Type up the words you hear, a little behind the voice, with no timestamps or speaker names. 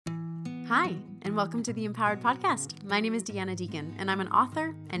Hi, and welcome to the Empowered Podcast. My name is Deanna Deacon, and I'm an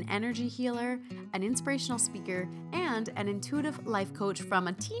author, an energy healer, an inspirational speaker, and an intuitive life coach from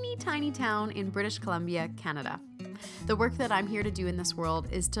a teeny tiny town in British Columbia, Canada. The work that I'm here to do in this world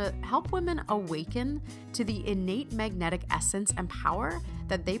is to help women awaken to the innate magnetic essence and power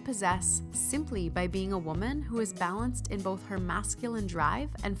that they possess simply by being a woman who is balanced in both her masculine drive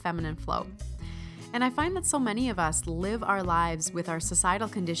and feminine flow. And I find that so many of us live our lives with our societal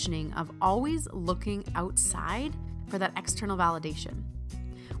conditioning of always looking outside for that external validation.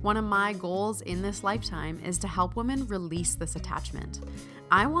 One of my goals in this lifetime is to help women release this attachment.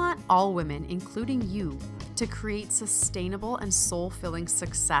 I want all women, including you, to create sustainable and soul-filling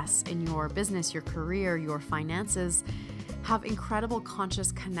success in your business, your career, your finances, have incredible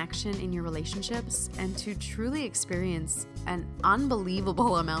conscious connection in your relationships, and to truly experience an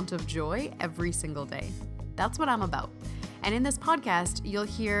unbelievable amount of joy every single day. That's what I'm about. And in this podcast, you'll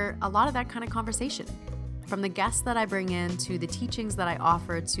hear a lot of that kind of conversation. From the guests that I bring in, to the teachings that I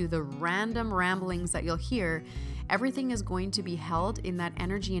offer, to the random ramblings that you'll hear, everything is going to be held in that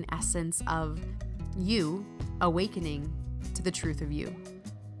energy and essence of you awakening to the truth of you.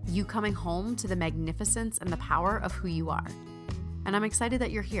 You coming home to the magnificence and the power of who you are. And I'm excited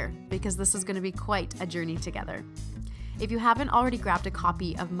that you're here because this is going to be quite a journey together. If you haven't already grabbed a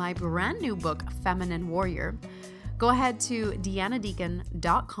copy of my brand new book, Feminine Warrior, go ahead to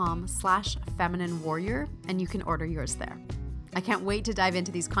deannadeacon.com/feminine warrior and you can order yours there. I can't wait to dive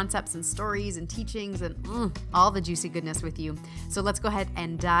into these concepts and stories and teachings and all the juicy goodness with you. So let's go ahead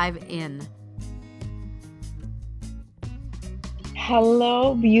and dive in.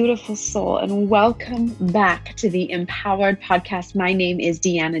 Hello, beautiful soul, and welcome back to the Empowered Podcast. My name is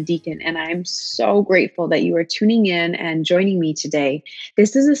Deanna Deacon, and I'm so grateful that you are tuning in and joining me today.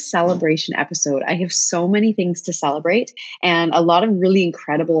 This is a celebration episode. I have so many things to celebrate and a lot of really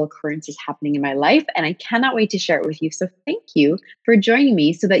incredible occurrences happening in my life, and I cannot wait to share it with you. So thank you for joining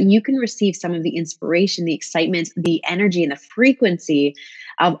me so that you can receive some of the inspiration, the excitement, the energy, and the frequency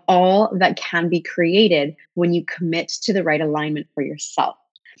of all that can be created when you commit to the right alignment for yourself.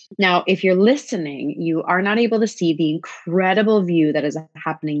 Now, if you're listening, you are not able to see the incredible view that is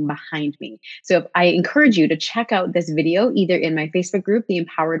happening behind me. So I encourage you to check out this video either in my Facebook group, The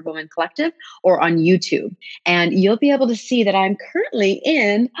Empowered Woman Collective, or on YouTube. And you'll be able to see that I'm currently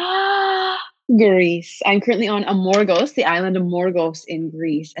in Greece. I'm currently on Amorgos, the island of Morgos in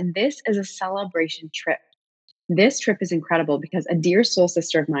Greece. And this is a celebration trip. This trip is incredible because a dear soul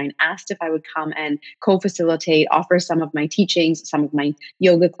sister of mine asked if I would come and co-facilitate, offer some of my teachings, some of my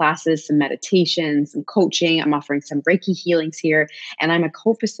yoga classes, some meditations, some coaching. I'm offering some Reiki healings here, and I'm a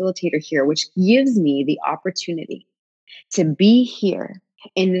co-facilitator here, which gives me the opportunity to be here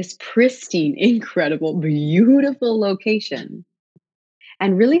in this pristine, incredible, beautiful location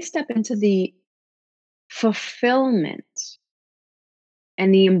and really step into the fulfillment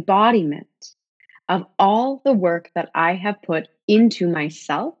and the embodiment of all the work that I have put into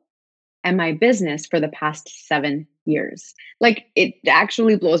myself and my business for the past 7 years. Like, it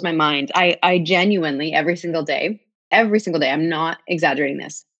actually blows my mind. I genuinely, every single day, I'm not exaggerating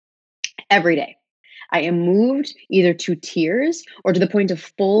this, every day, I am moved either to tears or to the point of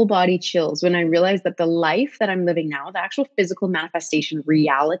full body chills when I realize that the life that I'm living now, the actual physical manifestation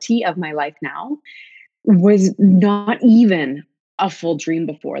reality of my life now, was not even a full dream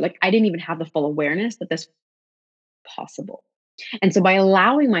before. Like, I didn't even have the full awareness that this was possible. And so by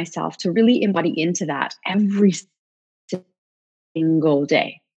allowing myself to really embody into that every single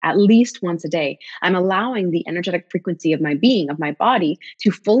day, at least once a day, I'm allowing the energetic frequency of my being, of my body, to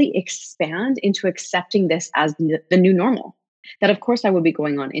fully expand into accepting this as the new normal. That, of course, I would be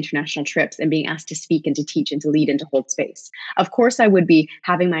going on international trips and being asked to speak and to teach and to lead and to hold space. Of course, I would be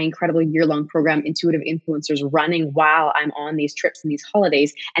having my incredible year-long program, Intuitive Influencers, running while I'm on these trips and these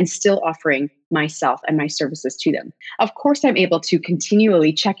holidays and still offering myself and my services to them. Of course, I'm able to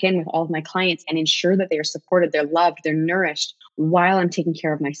continually check in with all of my clients and ensure that they are supported, they're loved, they're nourished while I'm taking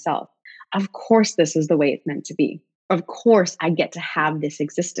care of myself. Of course, this is the way it's meant to be. Of course, I get to have this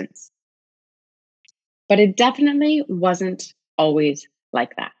existence. But it definitely wasn't always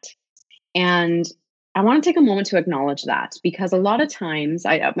like that. And I want to take a moment to acknowledge that because a lot of times,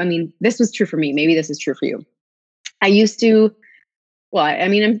 I mean, this was true for me. Maybe this is true for you. I used to,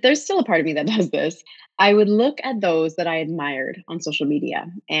 there's still a part of me that does this. I would look at those that I admired on social media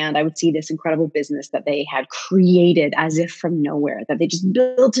and I would see this incredible business that they had created as if from nowhere, that they just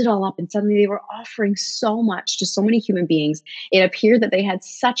built it all up and suddenly they were offering so much to so many human beings. It appeared that they had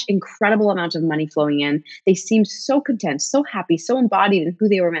such incredible amount of money flowing in. They seemed so content, so happy, so embodied in who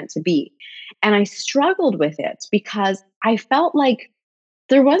they were meant to be. And I struggled with it because I felt like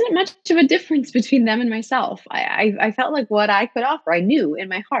there wasn't much of a difference between them and myself. I felt like what I could offer, I knew in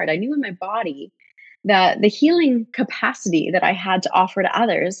my heart, I knew in my body that the healing capacity that I had to offer to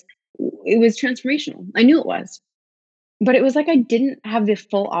others, it was transformational. I knew it was. But it was like I didn't have the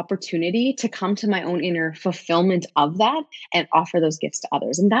full opportunity to come to my own inner fulfillment of that and offer those gifts to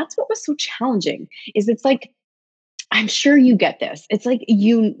others. And that's what was so challenging. Is it's like, I'm sure you get this. It's like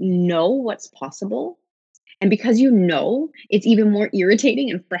you know what's possible. And because you know, it's even more irritating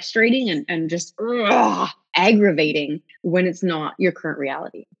and frustrating and just aggravating when it's not your current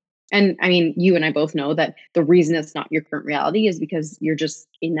reality. And I mean, you and I both know that the reason it's not your current reality is because you're just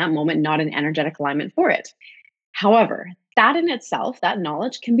in that moment not in energetic alignment for it. However, that in itself, that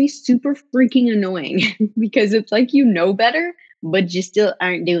knowledge can be super freaking annoying because it's like you know better, but you still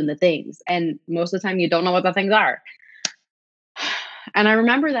aren't doing the things. And most of the time, you don't know what the things are. And I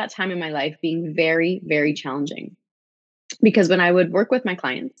remember that time in my life being very, very challenging because when I would work with my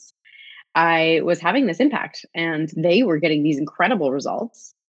clients, I was having this impact and they were getting these incredible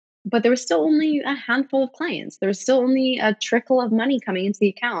results. But there was still only a handful of clients. There was still only a trickle of money coming into the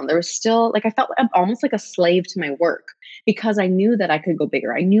account. There was still like I felt almost like a slave to my work because I knew that I could go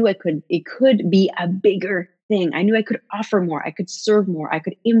bigger. I knew it could be a bigger thing. I knew I could offer more, I could serve more, I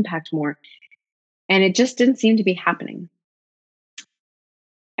could impact more. And it just didn't seem to be happening.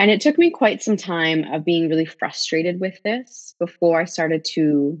 And it took me quite some time of being really frustrated with this before I started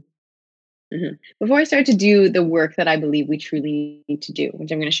to do the work that I believe we truly need to do,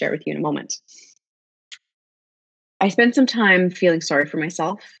 which I'm going to share with you in a moment. I spent some time feeling sorry for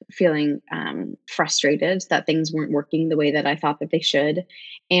myself, feeling frustrated that things weren't working the way that I thought that they should.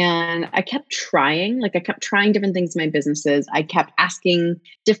 And I kept trying, different things in my businesses. I kept asking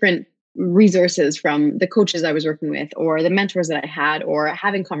different resources from the coaches I was working with or the mentors that I had or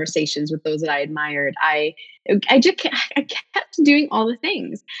having conversations with those that I admired. I kept doing all the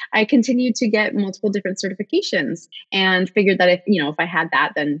things. I continued to get multiple different certifications and figured that if I had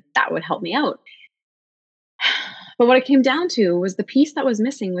that, then that would help me out. But what it came down to was the piece that was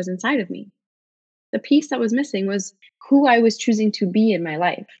missing was inside of me. The piece that was missing was who I was choosing to be in my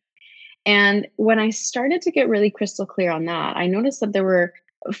life. And when I started to get really crystal clear on that, I noticed that there were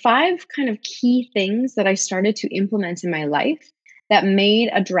 5 kind of key things that I started to implement in my life that made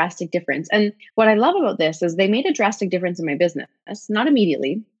a drastic difference. And what I love about this is they made a drastic difference in my business, not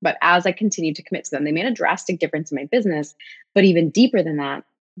immediately, but as I continued to commit to them, they made a drastic difference in my business. But even deeper than that,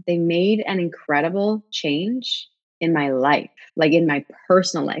 they made an incredible change in my life, like in my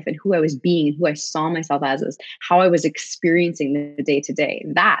personal life and who I was being and who I saw myself as how I was experiencing the day to day.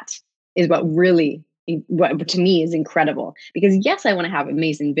 That is what to me is incredible because yes, I want to have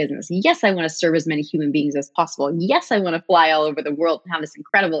amazing business. Yes, I want to serve as many human beings as possible. Yes, I want to fly all over the world and have this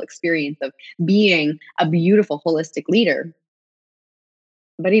incredible experience of being a beautiful, holistic leader.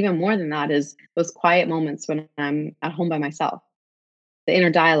 But even more than that is those quiet moments when I'm at home by myself, the inner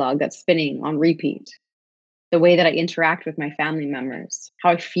dialogue that's spinning on repeat, the way that I interact with my family members,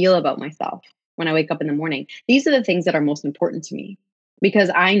 how I feel about myself when I wake up in the morning. These are the things that are most important to me because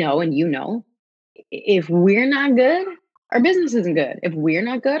I know, and you know, if we're not good, our business isn't good. If we're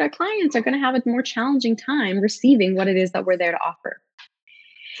not good, our clients are going to have a more challenging time receiving what it is that we're there to offer.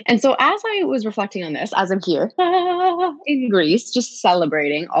 And so as I was reflecting on this, as I'm here in Greece, just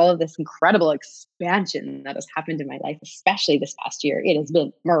celebrating all of this incredible expansion that has happened in my life, especially this past year, it has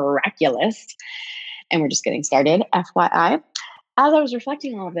been miraculous. And we're just getting started, FYI. As I was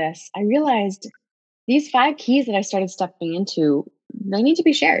reflecting on all of this, I realized these 5 keys that I started stepping into, they need to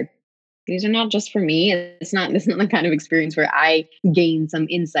be shared. These are not just for me. This is not the kind of experience where I gain some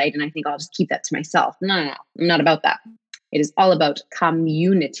insight and I think I'll just keep that to myself. No. I'm not about that. It is all about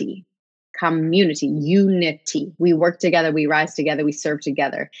community, unity. We work together, we rise together, we serve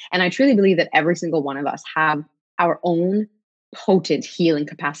together. And I truly believe that every single one of us have our own potent healing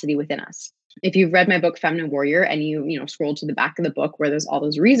capacity within us. If you've read my book, Feminine Warrior, and you scroll to the back of the book where there's all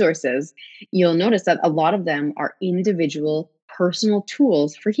those resources, you'll notice that a lot of them are individual personal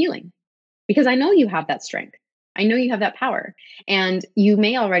tools for healing. Because I know you have that strength. I know you have that power. And you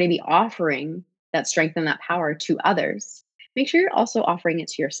may already be offering that strength and that power to others. Make sure you're also offering it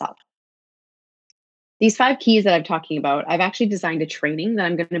to yourself. These 5 keys that I'm talking about, I've actually designed a training that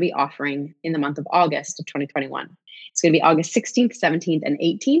I'm going to be offering in the month of August of 2021. It's going to be August 16th, 17th, and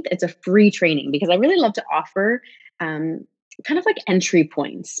 18th. It's a free training because I really love to offer kind of like entry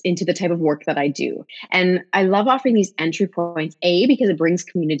points into the type of work that I do. And I love offering these entry points, because it brings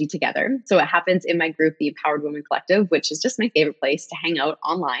community together. So it happens in my group, the Empowered Women Collective, which is just my favorite place to hang out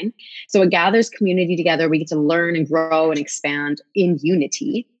online. So it gathers community together. We get to learn and grow and expand in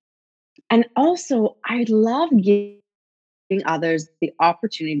unity. And also, I love giving others the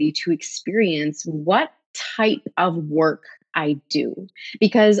opportunity to experience what type of work I do.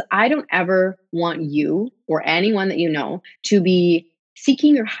 Because I don't ever want you or anyone that you know to be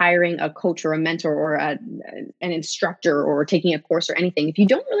seeking or hiring a coach or a mentor or an instructor or taking a course or anything if you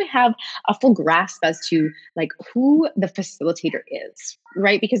don't really have a full grasp as to like who the facilitator is,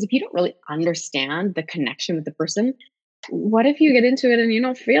 right? Because if you don't really understand the connection with the person, what if you get into it and you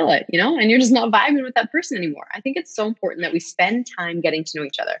don't feel it, and you're just not vibing with that person anymore? I think it's so important that we spend time getting to know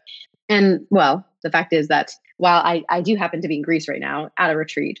each other. And well, the fact is that while I do happen to be in Greece right now at a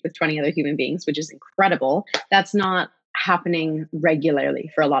retreat with 20 other human beings, which is incredible, that's not happening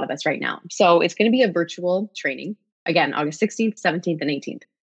regularly for a lot of us right now. So it's going to be a virtual training, again, August 16th, 17th, and 18th.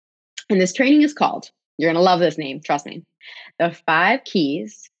 And this training is called, you're going to love this name, trust me, the 5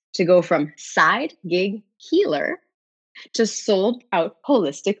 keys to go from side gig healer to sold out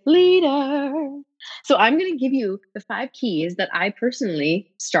holistic leader. So I'm going to give you the 5 keys that I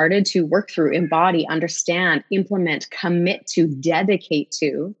personally started to work through, embody, understand, implement, commit to, dedicate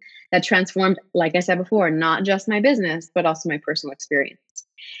to, that transformed, like I said before, not just my business, but also my personal experience.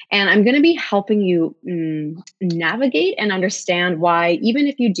 And I'm going to be helping you navigate and understand why, even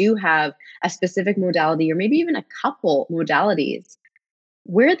if you do have a specific modality or maybe even a couple modalities,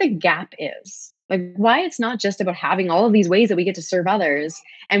 where the gap is. Like why it's not just about having all of these ways that we get to serve others,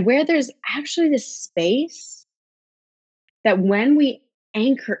 and where there's actually this space that when we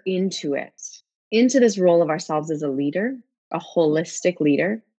anchor into it, into this role of ourselves as a leader, a holistic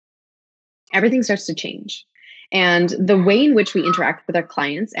leader, everything starts to change. And the way in which we interact with our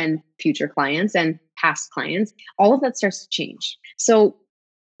clients and future clients and past clients, all of that starts to change. So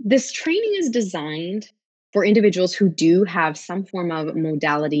this training is designed for individuals who do have some form of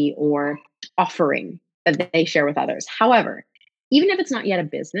modality or offering that they share with others. However, even if it's not yet a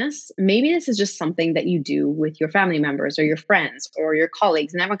business, maybe this is just something that you do with your family members or your friends or your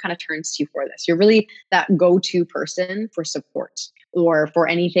colleagues, and everyone kind of turns to you for this. You're really that go-to person for support or for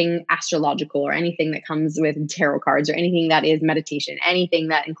anything astrological or anything that comes with tarot cards or anything that is meditation, anything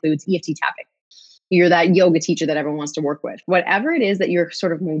that includes EFT tapping. You're that yoga teacher that everyone wants to work with. Whatever it is that your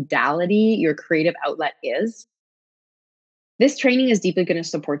sort of modality, your creative outlet is, this training is deeply going to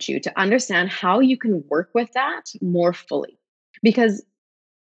support you to understand how you can work with that more fully. Because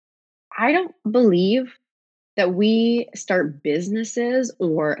I don't believe that we start businesses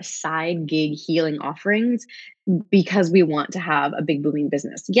or side gig healing offerings because we want to have a big booming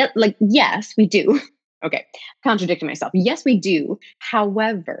business. Yet, yes, we do. Okay, contradicting myself. Yes, we do.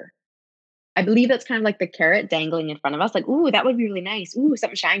 However, I believe that's kind of like the carrot dangling in front of us, like, ooh, that would be really nice. Ooh,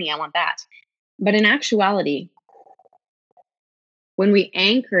 something shiny. I want that. But in actuality, when we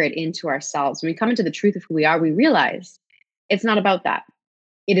anchor it into ourselves, when we come into the truth of who we are, we realize it's not about that.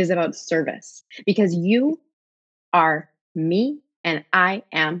 It is about service, because you are me and I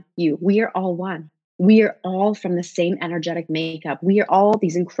am you. We are all one. We are all from the same energetic makeup. We are all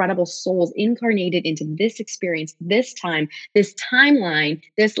these incredible souls incarnated into this experience, this time, this timeline,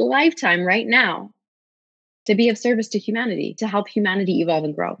 this lifetime right now, to be of service to humanity, to help humanity evolve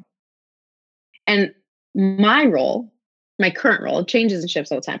and grow. And my role, my current role, it changes and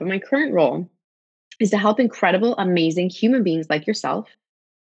shifts all the time, but my current role is to help incredible, amazing human beings like yourself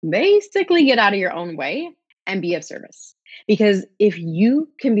basically get out of your own way and be of service. Because if you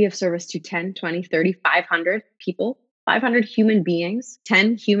can be of service to 10, 20, 30, 500 people, 500 human beings,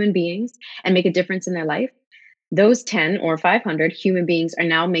 10 human beings, and make a difference in their life, those 10 or 500 human beings are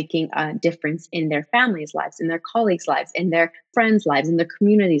now making a difference in their families' lives, in their colleagues' lives, in their friends' lives, in their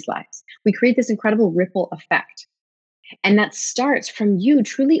communities' lives. We create this incredible ripple effect. And that starts from you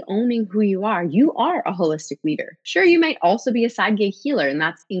truly owning who you are. You are a holistic leader. Sure, you might also be a side gig healer, and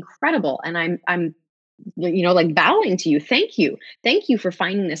that's incredible. And I'm bowing to you. Thank you. Thank you for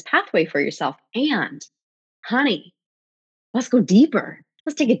finding this pathway for yourself. And honey, let's go deeper.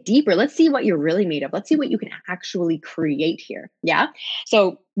 Let's take it deeper. Let's see what you're really made of. Let's see what you can actually create here. Yeah.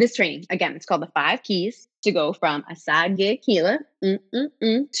 So this training, again, it's called the 5 keys to go from a side gig healer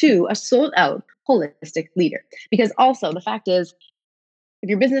to a sold out holistic leader. Because also the fact is, if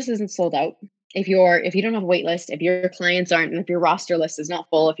your business isn't sold out, if you don't have a wait list, if your clients aren't, and if your roster list is not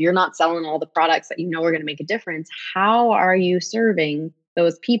full, if you're not selling all the products that you know are going to make a difference, how are you serving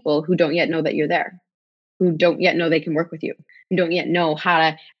those people who don't yet know that you're there? Who don't yet know they can work with you, who don't yet know how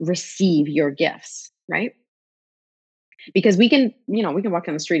to receive your gifts, right? Because we can walk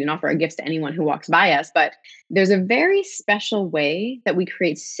down the street and offer our gifts to anyone who walks by us, but there's a very special way that we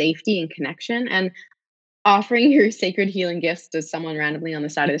create safety and connection. And offering your sacred healing gifts to someone randomly on the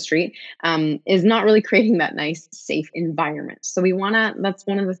side of the street is not really creating that nice, safe environment. So that's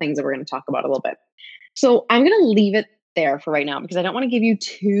one of the things that we're going to talk about a little bit. So I'm going to leave it there for right now because I don't want to give you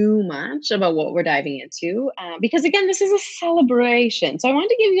too much about what we're diving into. Because again, this is a celebration. So I wanted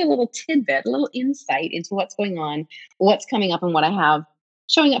to give you a little tidbit, a little insight into what's going on, what's coming up, and what I have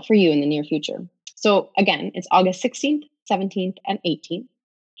showing up for you in the near future. So again, it's August 16th, 17th, and 18th.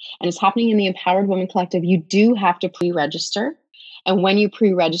 And it's happening in the Empowered Woman Collective. You do have to pre-register. And when you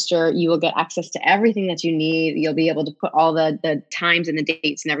pre-register, you will get access to everything that you need. You'll be able to put all the times and the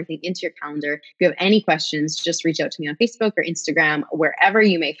dates and everything into your calendar. If you have any questions, just reach out to me on Facebook or Instagram, wherever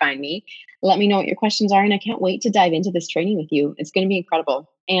you may find me. Let me know what your questions are. And I can't wait to dive into this training with you. It's going to be incredible.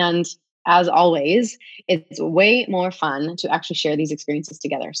 And as always, it's way more fun to actually share these experiences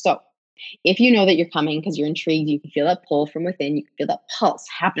together. So if you know that you're coming because you're intrigued, you can feel that pull from within, you can feel that pulse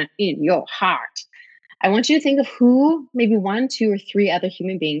happening in your heart. I want you to think of who, maybe 1, 2, or 3 other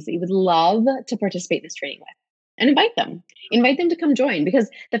human beings that you would love to participate in this training with, and invite them. Invite them to come join, because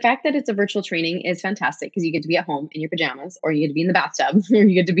the fact that it's a virtual training is fantastic because you get to be at home in your pajamas, or you get to be in the bathtub, or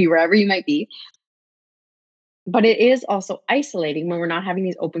you get to be wherever you might be. But it is also isolating when we're not having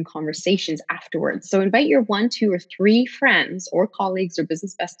these open conversations afterwards. So invite your 1, 2, or 3 friends or colleagues or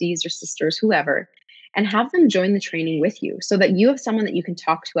business besties or sisters, whoever, and have them join the training with you so that you have someone that you can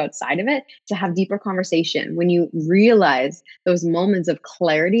talk to outside of it to have deeper conversation. When you realize those moments of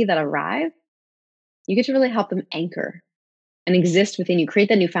clarity that arrive, you get to really help them anchor and exist within you, create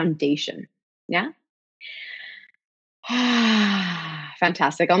that new foundation. Yeah?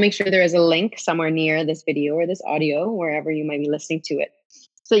 Fantastic. I'll make sure there is a link somewhere near this video or this audio, wherever you might be listening to it,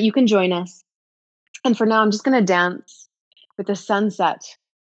 so that you can join us. And for now, I'm just going to dance with the sunset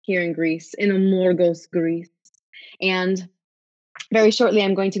here in Greece, in Amorgos, Greece. And very shortly,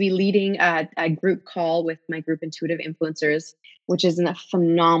 I'm going to be leading a group call with my group Intuitive Influencers, which is a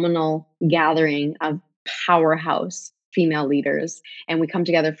phenomenal gathering of powerhouse female leaders. And we come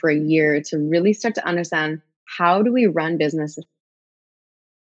together for a year to really start to understand, how do we run business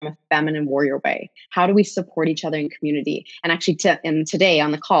from a feminine warrior way? How do we support each other in community? And actually, today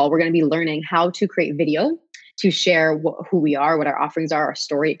on the call, we're going to be learning how to create video to share who we are, what our offerings are, our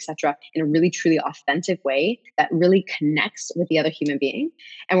story, etc., in a really, truly authentic way that really connects with the other human being.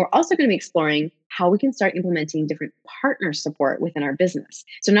 And we're also going to be exploring how we can start implementing different partner support within our business.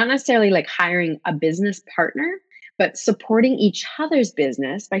 So not necessarily like hiring a business partner, but supporting each other's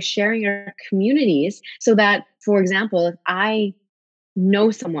business by sharing our communities, so that, for example, if I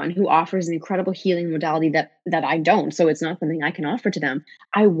know someone who offers an incredible healing modality that I don't, so it's not something I can offer to them,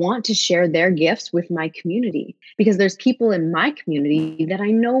 I want to share their gifts with my community, because there's people in my community that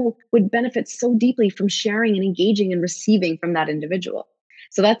I know would benefit so deeply from sharing and engaging and receiving from that individual.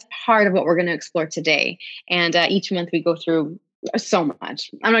 So that's part of what we're going to explore today. And each month we go through so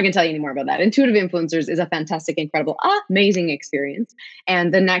much. I'm not going to tell you any more about that. Intuitive Influencers is a fantastic, incredible, amazing experience.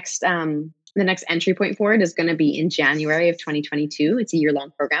 And the next entry point for it is going to be in January of 2022. It's a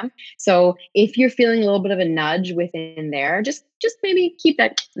year-long program. So if you're feeling a little bit of a nudge within there, just maybe keep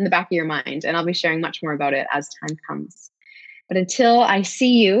that in the back of your mind. And I'll be sharing much more about it as time comes. But until I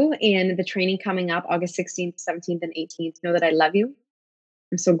see you in the training coming up, August 16th, 17th, and 18th, know that I love you.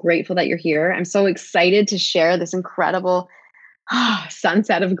 I'm so grateful that you're here. I'm so excited to share this incredible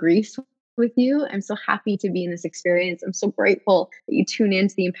sunset of Greece with you. I'm so happy to be in this experience. I'm so grateful that you tune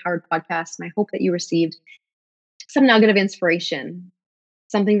into the Empowered Podcast. And I hope that you received some nugget of inspiration,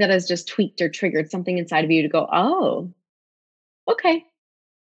 something that has just tweaked or triggered something inside of you to go, oh, okay.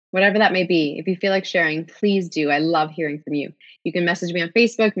 Whatever that may be. If you feel like sharing, please do. I love hearing from you. You can message me on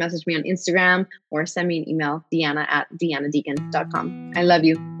Facebook, message me on Instagram, or send me an email, deanna@deannadeacon.com. I love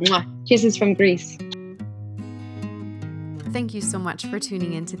you. Mwah. Kisses from Greece. Thank you so much for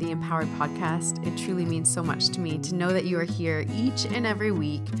tuning into the Empowered Podcast. It truly means so much to me to know that you are here each and every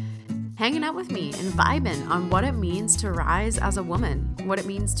week, hanging out with me and vibing on what it means to rise as a woman, what it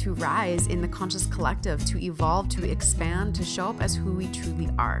means to rise in the conscious collective, to evolve, to expand, to show up as who we truly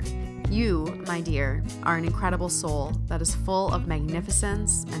are. You, my dear, are an incredible soul that is full of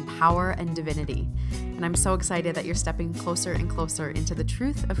magnificence and power and divinity. And I'm so excited that you're stepping closer and closer into the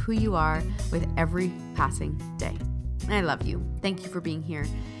truth of who you are with every passing day. I love you. Thank you for being here.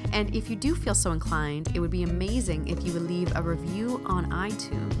 And if you do feel so inclined, it would be amazing if you would leave a review on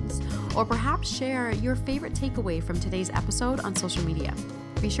iTunes, or perhaps share your favorite takeaway from today's episode on social media.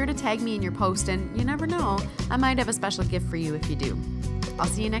 Be sure to tag me in your post, and you never know, I might have a special gift for you if you do. I'll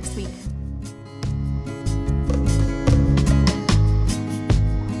see you next week.